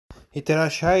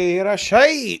Itterashai,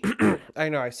 irashai. I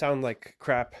know I sound like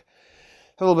crap.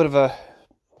 A little bit of a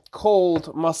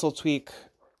cold muscle tweak.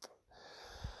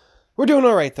 We're doing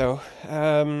all right though.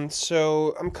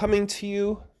 So I'm coming to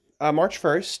you March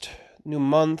 1st, new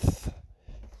month,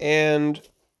 and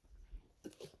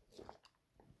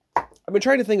I've been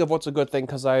trying to think of what's a good thing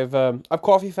because I've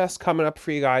Kawfee Fest coming up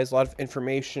for you guys. A lot of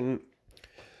information.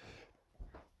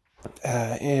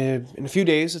 In a few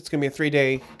days, it's gonna be a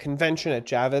 3-day convention at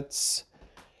Javits.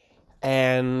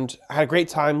 And I had a great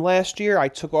time last year. I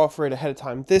took off for it ahead of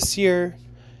time this year.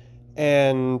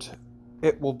 And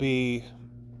it will be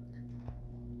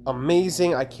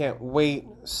amazing. I can't wait.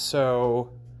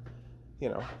 So,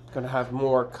 going to have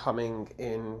more coming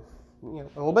in, a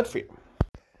little bit for you.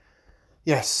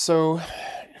 Yes, so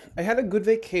I had a good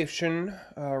vacation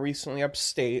recently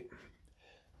upstate.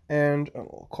 And a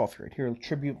little coffee right here, a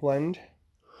tribute blend.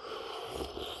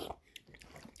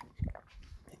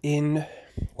 In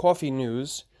coffee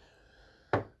news,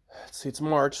 let's see, it's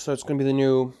March, so it's going to be the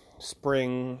new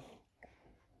spring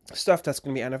stuff. That's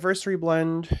going to be anniversary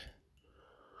blend,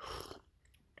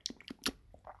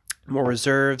 more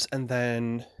reserves, and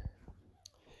then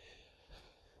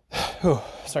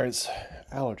it's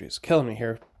allergies killing me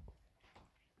here.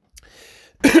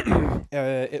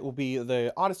 It will be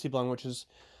the Odyssey blend, which is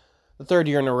the third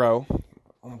year in a row,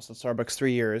 almost at Starbucks,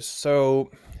 3 years. So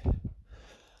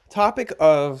topic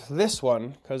of this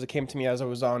one, because it came to me as I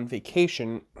was on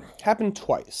vacation, happened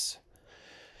twice.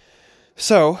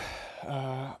 So,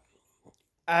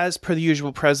 as per the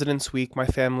usual President's Week, my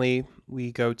family,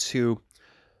 we go to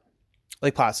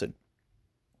Lake Placid.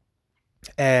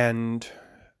 And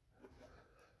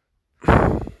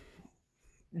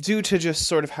due to just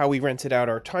sort of how we rented out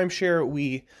our timeshare,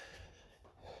 we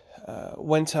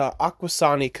went to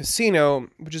Akwesasne Casino,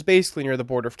 which is basically near the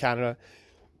border of Canada.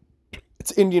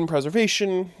 It's Indian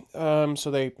preservation, so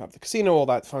they have the casino, all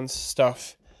that fun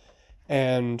stuff,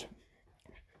 and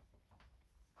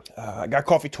I got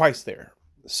coffee twice there.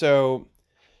 So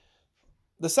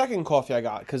the second coffee I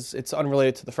got, because it's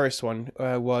unrelated to the first one,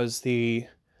 was the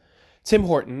Tim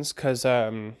Hortons, because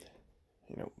so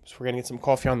we're gonna get some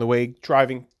coffee on the way,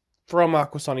 driving from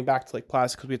Akwesasne back to Lake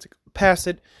Placid, because we had to pass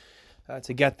it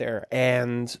to get there,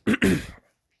 and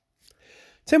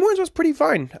Tim Hortons was pretty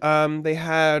fine. They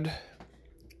had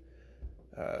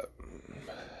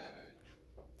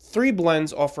 3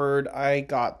 blends offered. I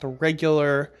got the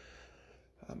regular.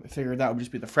 I figured that would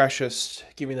just be the freshest,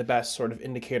 give me the best sort of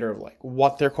indicator of like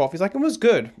what their coffee's like. It was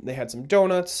good. They had some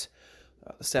donuts.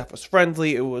 The staff was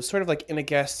friendly. It was sort of like in a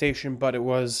gas station, but it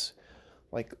was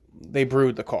like they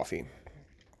brewed the coffee.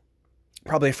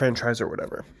 Probably a franchise or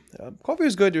whatever. Coffee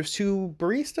was good. There's 2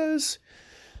 baristas,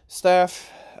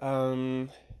 staff.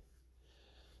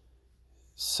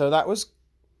 So that was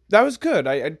good.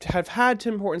 I have had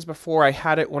Tim Hortons before. I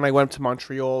had it when I went to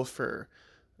Montreal for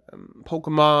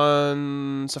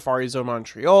Pokemon Safari Zone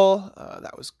Montreal.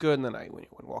 That was good. And then when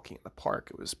walking in the park,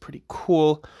 it was pretty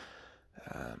cool.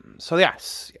 So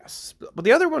yes. But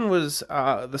the other one was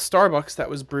the Starbucks that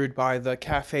was brewed by the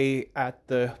cafe at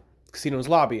the casino's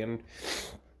lobby. And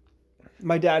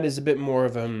my dad is a bit more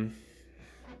of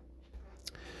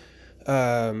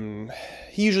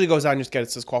he usually goes out and just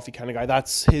gets his coffee kind of guy.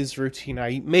 That's his routine.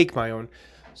 I make my own.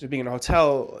 So being in a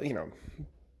hotel,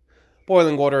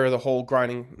 boiling water, the whole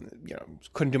grinding,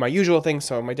 couldn't do my usual thing.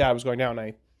 So my dad was going down.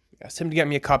 I asked him to get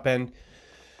me a cup, and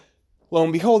lo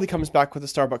and behold, he comes back with a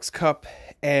Starbucks cup,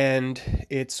 and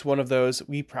it's one of those,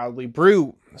 we proudly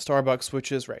brew Starbucks,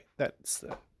 which is right. That's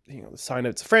the sign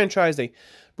of it's a franchise. They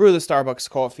brew the Starbucks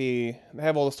coffee. They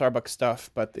have all the Starbucks stuff,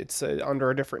 but it's under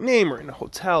a different name or in a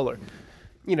hotel or,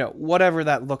 whatever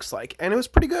that looks like. And it was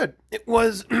pretty good. It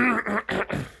was,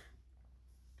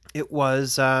 it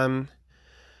was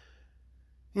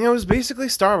basically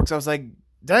Starbucks. I was like,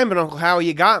 damn it, Uncle Howie,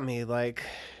 you got me. Like,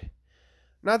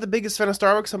 not the biggest fan of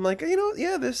Starbucks. I'm like,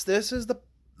 this is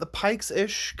the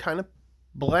Pikes-ish kind of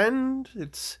blend.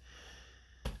 It's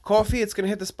coffee. It's going to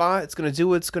hit the spot. It's going to do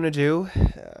what it's going to do.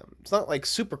 It's not like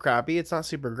super crappy. It's not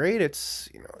super great. It's,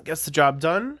 it gets the job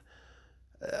done.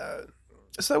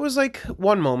 So that was like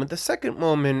one moment. The second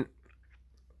moment,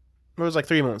 there was like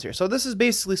 3 moments here. So this is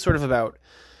basically sort of about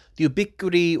the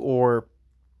ubiquity or,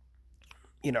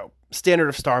 standard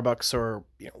of Starbucks, or,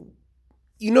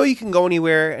 you can go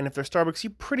anywhere, and if there's Starbucks, you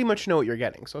pretty much know what you're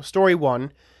getting. So story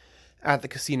 1, at the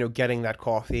casino getting that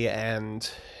coffee, and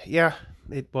yeah,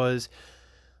 it was,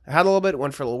 I had a little bit,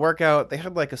 went for a little workout. They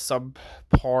had like a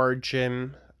subpar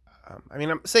gym.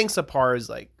 I'm saying subpar is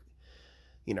like,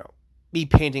 me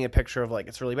painting a picture of like,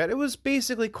 it's really bad. It was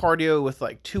basically cardio with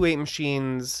like 2 weight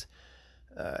machines,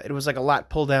 It was like a lat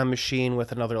pull down machine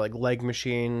with another like leg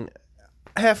machine.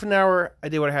 Half an hour, I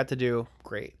did what I had to do.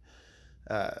 Great.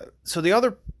 So the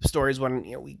other story is when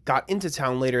we got into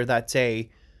town later that day,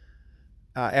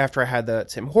 after I had the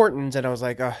Tim Hortons, and I was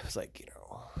like,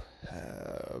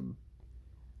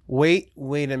 wait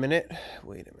a minute.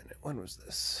 When was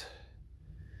this?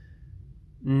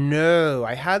 No,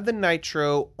 I had the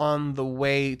nitro on the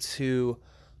way to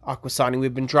Aquasani.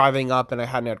 We've been driving up, and I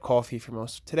hadn't had coffee for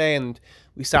most of today, and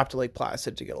we stopped at Lake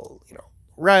Placid to get a little,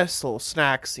 rest, a little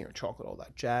snacks, chocolate, all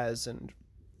that jazz, and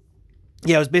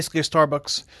yeah, it was basically a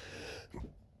Starbucks.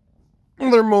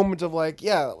 Another moment of the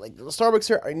Starbucks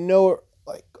here, I know,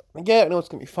 I know it's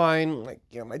gonna be fine.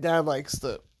 My dad likes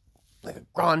the a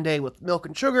grande with milk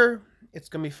and sugar. It's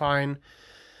gonna be fine.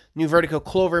 New Vertigo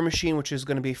Clover machine, which is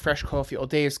going to be fresh coffee all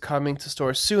day, is coming to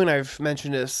stores soon. I've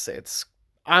mentioned this.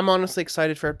 I'm honestly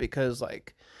excited for it because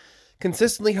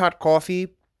consistently hot coffee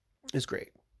is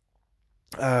great.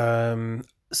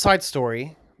 Side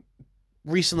story.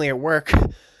 Recently at work,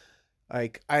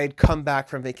 I had come back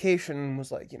from vacation and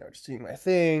was just doing my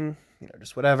thing,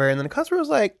 just whatever. And then the customer was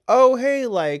like, "Oh, hey,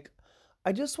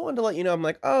 I just wanted to let you know." I'm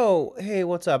like, "Oh, hey,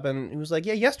 what's up?" And he was like,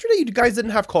 "Yeah, yesterday you guys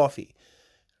didn't have coffee."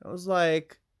 I was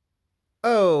like,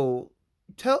 "Oh,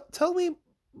 tell me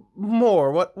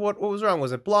more. What was wrong?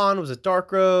 Was it blonde? Was it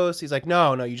dark roast?" He's like,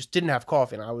 No, you just didn't have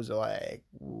coffee." And I was like,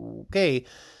 "Okay."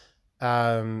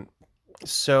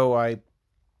 So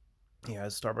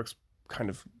Starbucks kind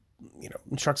of,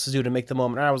 instructs us to make the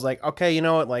moment. And I was like, "Okay, you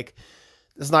know what?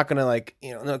 It's not gonna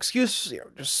no excuse.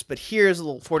 But here's a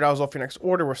little $4 off your next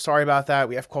order. We're sorry about that.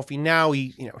 We have coffee now.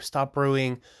 We stop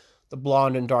brewing the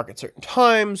blonde and dark at certain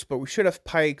times, but we should have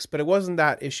pikes." But it wasn't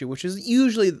that issue, which is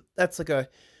usually that's a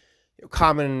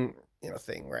common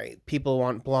thing, right? People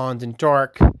want blonde and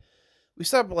dark. We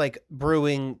stopped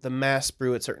brewing the mass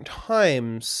brew at certain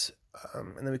times,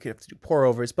 and then we could have to do pour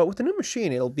overs. But with the new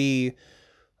machine, it'll be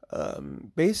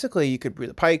basically you could brew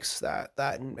the pikes that,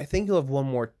 and I think you'll have one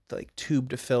more tube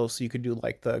to fill, so you could do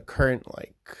the current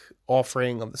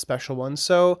offering of the special one.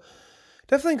 So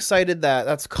definitely excited that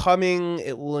that's coming.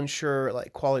 It will ensure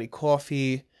quality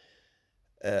coffee.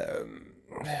 So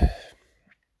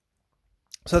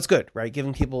that's good, right?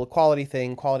 Giving people a quality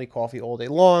thing, quality coffee all day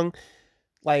long.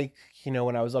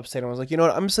 When I was upstate, I was like, you know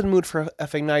what? I'm just in the mood for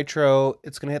effing nitro.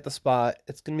 It's going to hit the spot.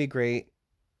 It's going to be great.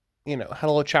 Had a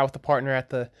little chat with the partner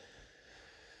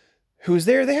who was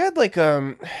there. They had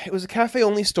it was a cafe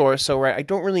only store. So, right, I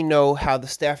don't really know how the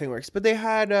staffing works, but they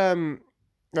had,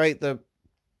 the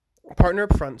partner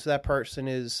up front. So that person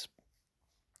is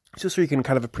just so you can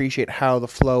kind of appreciate how the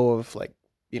flow of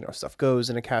stuff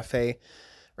goes in a cafe.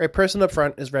 Right, person up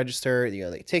front is registered.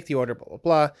 They take the order, blah blah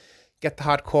blah. Get the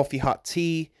hot coffee, hot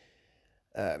tea.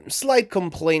 Slight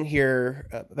complaint here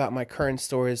about my current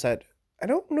store is that I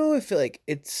don't know if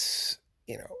it's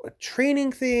a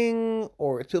training thing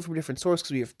or it's people from different stores,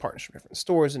 because we have partners from different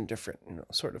stores and different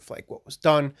sort of what was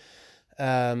done.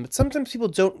 But sometimes people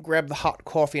don't grab the hot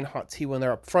coffee and hot tea when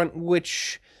they're up front,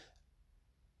 which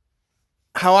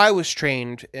how I was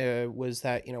trained was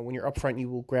that when you're up front you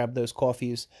will grab those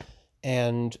coffees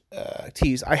and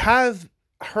teas. I have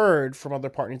heard from other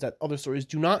partners that other stores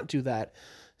do not do that.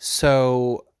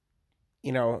 So,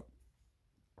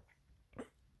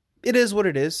 it is what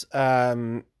it is.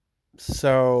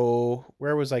 So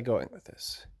where was I going with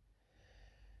this?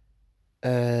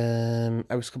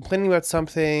 I was complaining about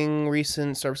something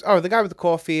recent service. Oh, the guy with the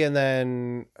coffee, and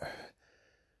then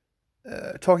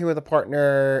talking with a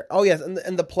partner. Oh yes,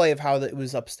 and the play of how it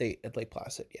was upstate at Lake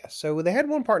Placid. Yes, so they had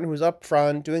one partner who was up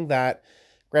front doing that,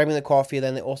 grabbing the coffee.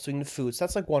 Then they also doing the food. So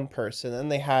that's one person. Then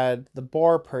they had the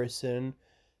bar person.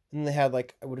 Then they had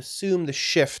I would assume the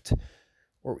shift,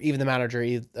 or even the manager,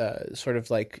 sort of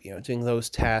doing those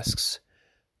tasks.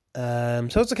 So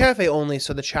it's a cafe only,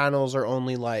 so the channels are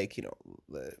only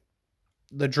the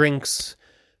drinks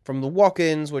from the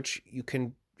walk-ins, which you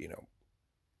can,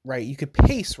 right, you could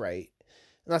pace right.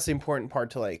 And that's the important part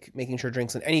to making sure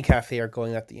drinks in any cafe are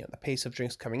going at the pace of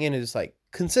drinks coming in is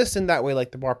consistent. That way,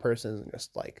 the bar person isn't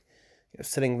just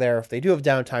sitting there. If they do have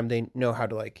downtime, they know how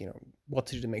to what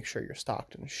to do to make sure you're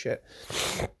stocked and shit.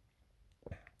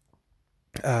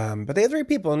 But they had 3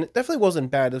 people, and it definitely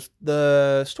wasn't bad.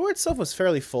 The store itself was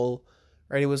fairly full,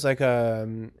 right? It was it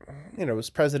was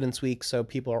President's Week, so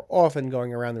people are often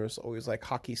going around. There was always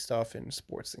hockey stuff and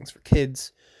sports things for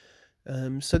kids.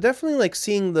 So definitely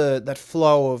seeing that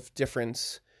flow of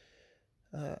difference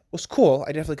was cool.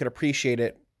 I definitely could appreciate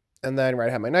it. And then I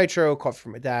had my nitro, coffee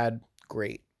from my dad.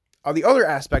 Great. The other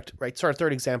aspect, right? So our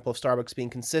third example of Starbucks being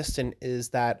consistent is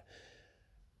that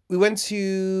we went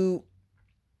to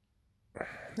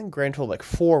I think grand total like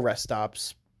 4 rest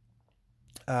stops.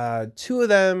 2 of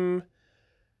them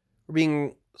were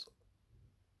being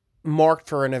marked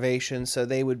for renovation, so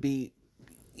they would be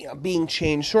being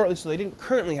changed shortly. So they didn't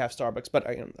currently have Starbucks, but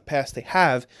in the past they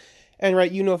have. And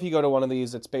right, if you go to one of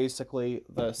these, it's basically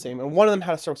the same. And one of them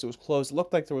had a Starbucks that was closed. It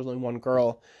looked like there was only one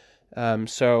girl.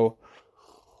 So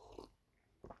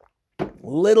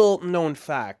little known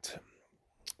fact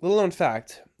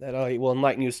that I will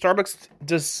enlighten you. Starbucks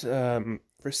does,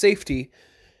 for safety,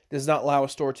 does not allow a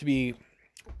store to be,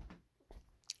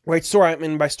 right, store, I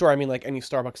mean, by store, I mean like any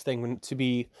Starbucks thing, to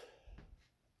be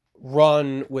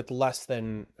run with less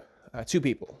than 2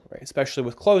 people, right? Especially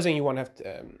with closing, you want to have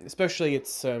to, especially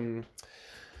it's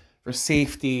for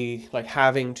safety, like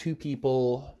having 2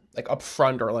 people like up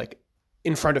front or like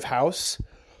in front of house.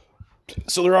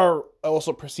 So there are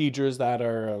also procedures that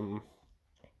are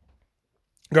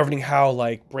governing how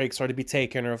like breaks are to be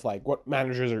taken, or if like what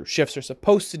managers or shifts are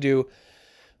supposed to do,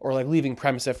 or like leaving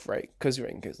premise if, right, because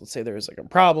let's say there's like a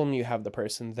problem, you have the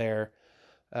person there.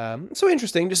 So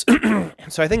interesting. Just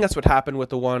so I think that's what happened with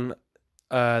the one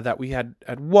that we had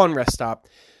at one rest stop.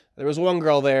 There was one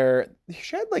girl there.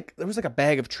 She had there was like a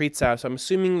bag of treats out, so I'm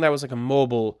assuming that was like a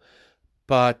mobile.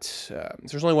 But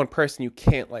there's only one person, you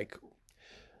can't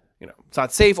it's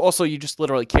not safe. Also, you just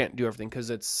literally can't do everything because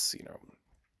it's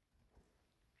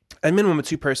at minimum a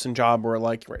 2-person job, where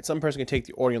right, some person can take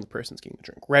the order, and the person's getting the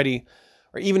drink ready,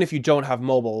 or even if you don't have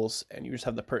mobiles and you just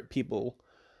have the people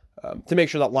to make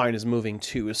sure that line is moving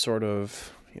too, is sort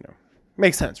of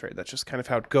makes sense, right? That's just kind of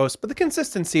how it goes. But the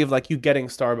consistency of you getting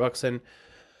Starbucks and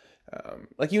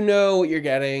what you're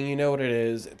getting, what it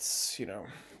is, it's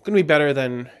gonna be better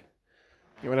than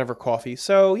whatever coffee.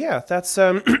 So yeah, that's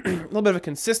a little bit of a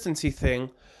consistency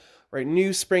thing. Right,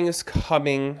 new spring is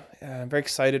coming. I'm very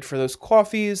excited for those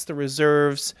coffees, the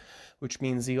reserves, which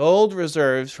means the old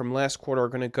reserves from last quarter are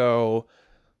going to go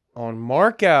on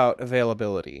markout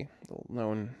availability. Little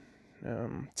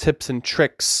known tips and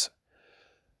tricks.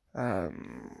 Costa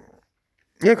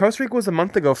Rica was a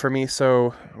month ago for me,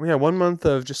 so 1 month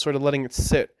of just sort of letting it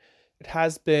sit. It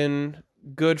has been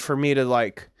good for me to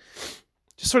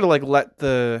just sort of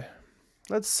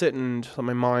let's sit and let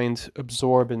my mind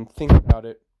absorb and think about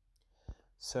it.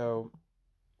 So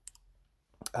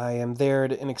I am there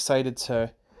and excited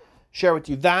to share with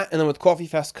you that. And then with Coffee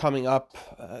Fest coming up,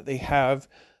 they have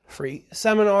free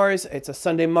seminars. It's a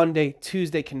Sunday, Monday,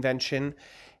 Tuesday convention,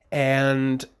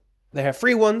 and they have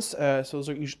free ones. So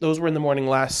those were in the morning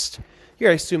last year.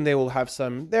 I assume they will have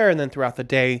some there, and then throughout the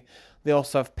day, they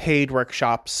also have paid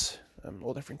workshops,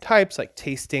 all different types, like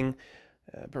tasting,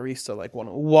 barista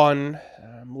 101,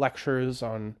 lectures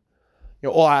on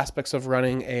all aspects of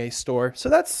running a store. So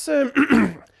that's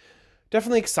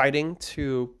definitely exciting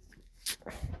to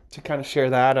kind of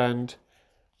share that and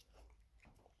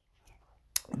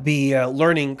be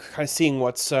learning, kind of seeing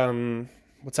what's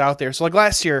out there. So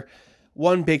last year,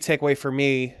 one big takeaway for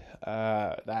me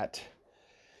that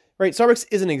right, Starbucks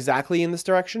isn't exactly in this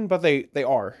direction, but they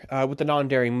are with the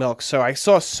non-dairy milk. So I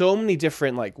saw so many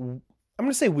different I'm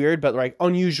gonna say weird, but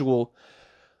unusual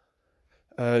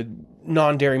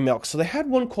non-dairy milk. So they had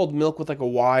one called milk with a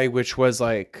Y, which was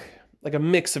like a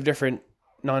mix of different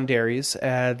non-dairies.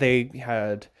 They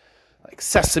had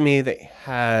sesame, they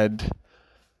had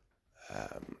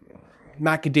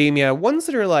macadamia, ones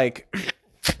that are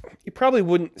you probably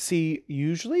wouldn't see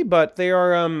usually, but they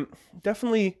are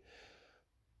definitely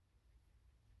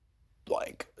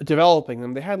developing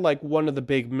them. They had one of the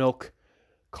big milk,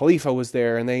 Kawfee was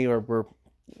there, and they were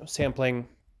sampling.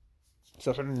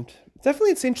 So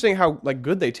definitely, it's interesting how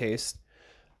good they taste.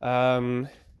 I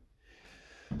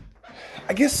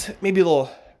guess maybe a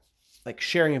little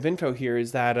sharing of info here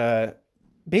is that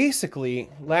basically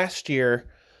last year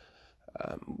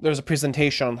there was a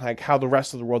presentation on how the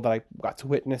rest of the world that I got to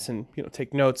witness and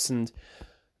take notes, and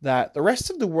that the rest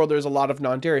of the world there's a lot of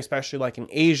non-dairy, especially in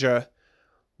Asia,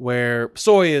 where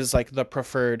soy is the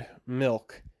preferred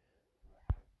milk.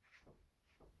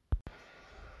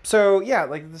 So yeah,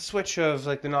 the switch of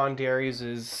the non-dairies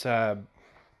is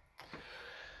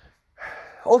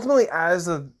ultimately, as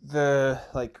the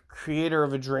creator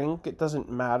of a drink, it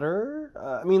doesn't matter.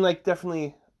 I mean,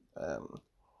 definitely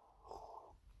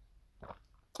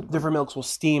different milks will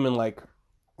steam and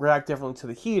react differently to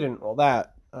the heat and all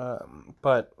that.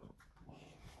 But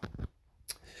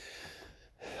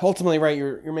ultimately, right,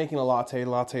 you're making a latte.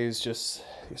 Latte is just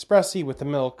espresso with the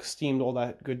milk, steamed, all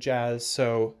that good jazz.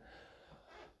 So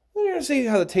we're going to see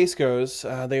how the taste goes.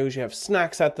 They usually have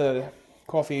snacks at the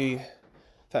Coffee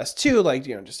Fest too,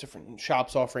 just different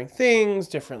shops offering things,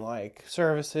 different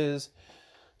services.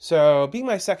 So being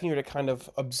my second year to kind of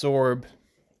absorb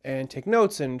and take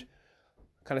notes and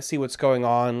kind of see what's going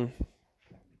on.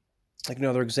 Like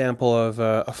another example of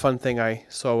a fun thing I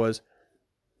saw was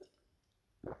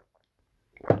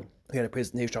we had a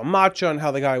presentation on matcha and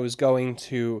how the guy was going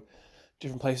to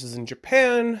different places in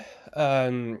Japan.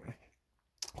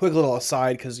 Quick little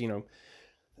aside, because,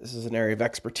 this is an area of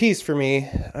expertise for me.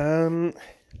 I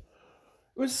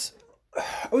was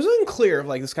unclear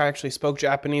if, this guy actually spoke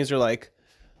Japanese or,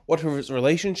 what was his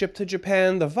relationship to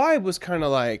Japan. The vibe was kind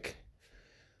of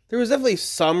there was definitely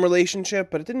some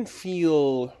relationship, but it didn't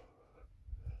feel...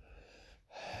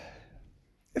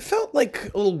 It felt a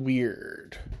little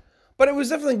weird. But it was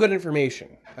definitely good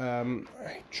information.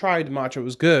 I tried matcha, it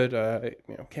was good.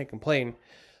 Can't complain.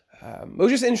 It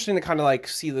was just interesting to kind of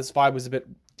see this vibe was a bit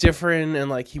different,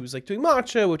 and he was doing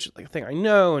matcha, which is a thing I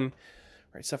know, and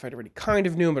stuff I'd already kind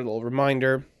of knew, but a little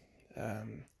reminder.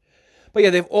 But yeah,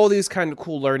 they have all these kind of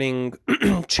cool learning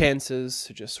chances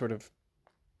to just sort of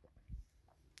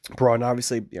broaden.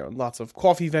 Obviously, lots of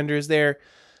coffee vendors there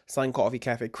selling coffee.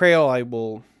 Cafe Creole. I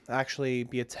will actually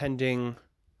be attending.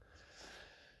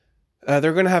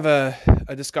 They're going to have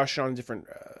a discussion on different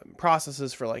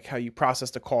processes for how you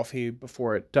process the coffee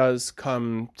before it does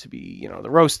come to be, the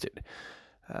roasted.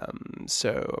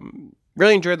 So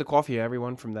really enjoyed the coffee,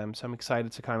 everyone from them. So I'm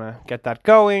excited to kind of get that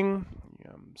going.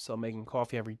 I'm still making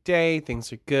coffee every day.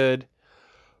 Things are good.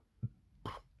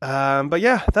 But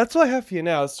yeah, that's all I have for you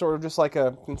now. It's sort of just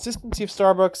a consistency of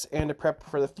Starbucks and a prep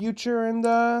for the future. And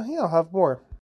I'll have more.